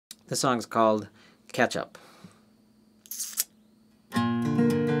The song's called Ketchup.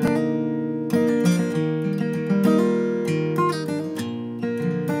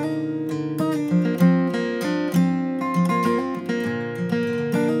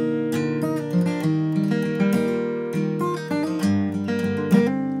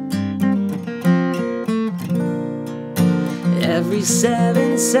 Every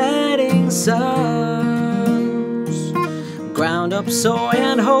 7 setting suns, ground up soy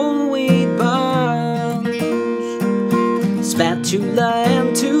and whole wheat buns, spatula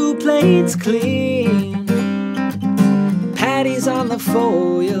and 2 plates clean, patties on the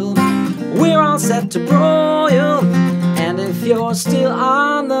foil, we're all set to broil. And if you're still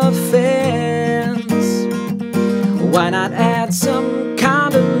on the fence, why not add some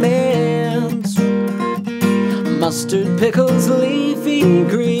condiments? Mustard, pickles, leafy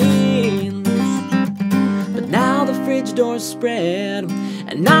greens. But now the fridge door's spread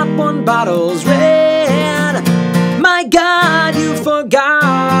and not one bottle's red. My God, you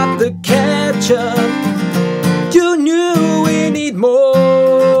forgot the ketchup. You knew we need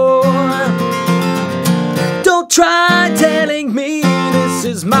more. Don't try telling me this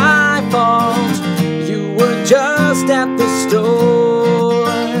is my fault. You were just at the store.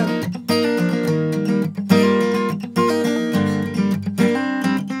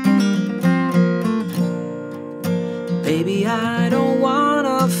 Baby, I don't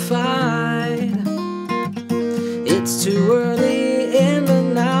wanna fight. It's too early in the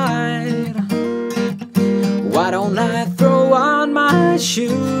night. Why don't I throw on my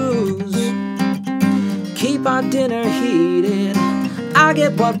shoes? Keep our dinner heated. I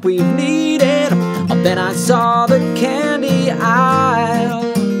get what we've needed. Then I saw the candy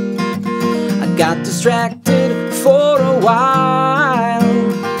aisle. I got distracted for a while.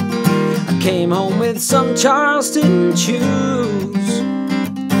 Came home with some Charleston Chews.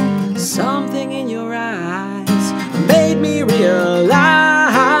 Something in your eyes made me realize,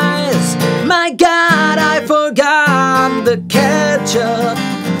 my God, I forgot the ketchup,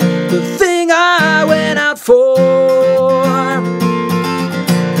 the thing I went out for.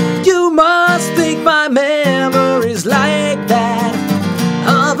 You must think my memory's like that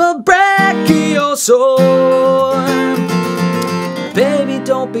of a brachiosaur. Baby,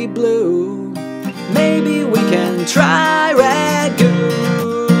 don't be blue. Maybe we can try ragu.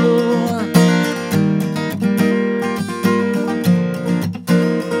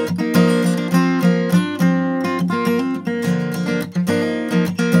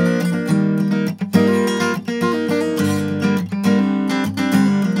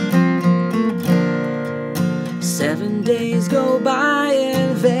 7 days go by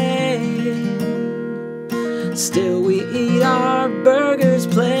in vain. Still we eat our burgers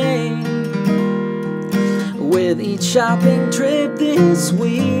plain. With each shopping trip this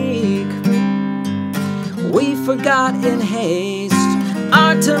week, we forgot in haste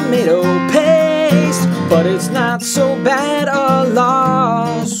our tomato paste. But it's not so bad a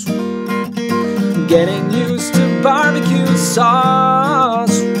loss, getting used to barbecue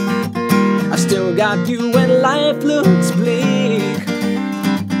sauce. I've still got you when life looks bleak.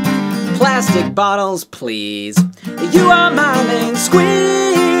 Plastic bottles, please. You are my main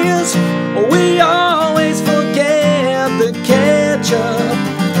squeeze. We always forget the ketchup.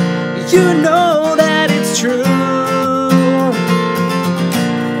 You know that it's true.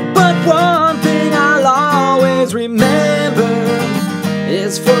 But one thing I'll always remember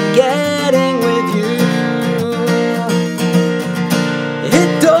is forgetting with you.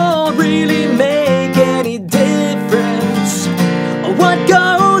 It don't really make any difference what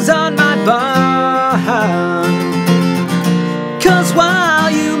goes on my bun. 'Cause while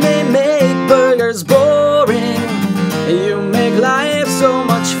you may make burgers boring, you make life so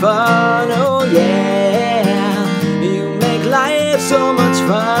much fun. Oh yeah, you make life so much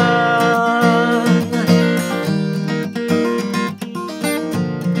fun.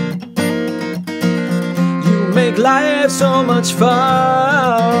 You make life so much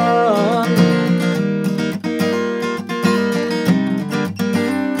fun.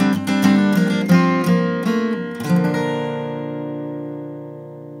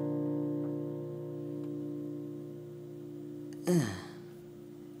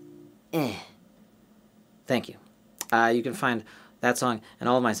 Thank you. You can find that song and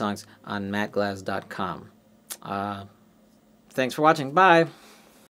all of my songs on mattglaz.com. Thanks for watching. Bye.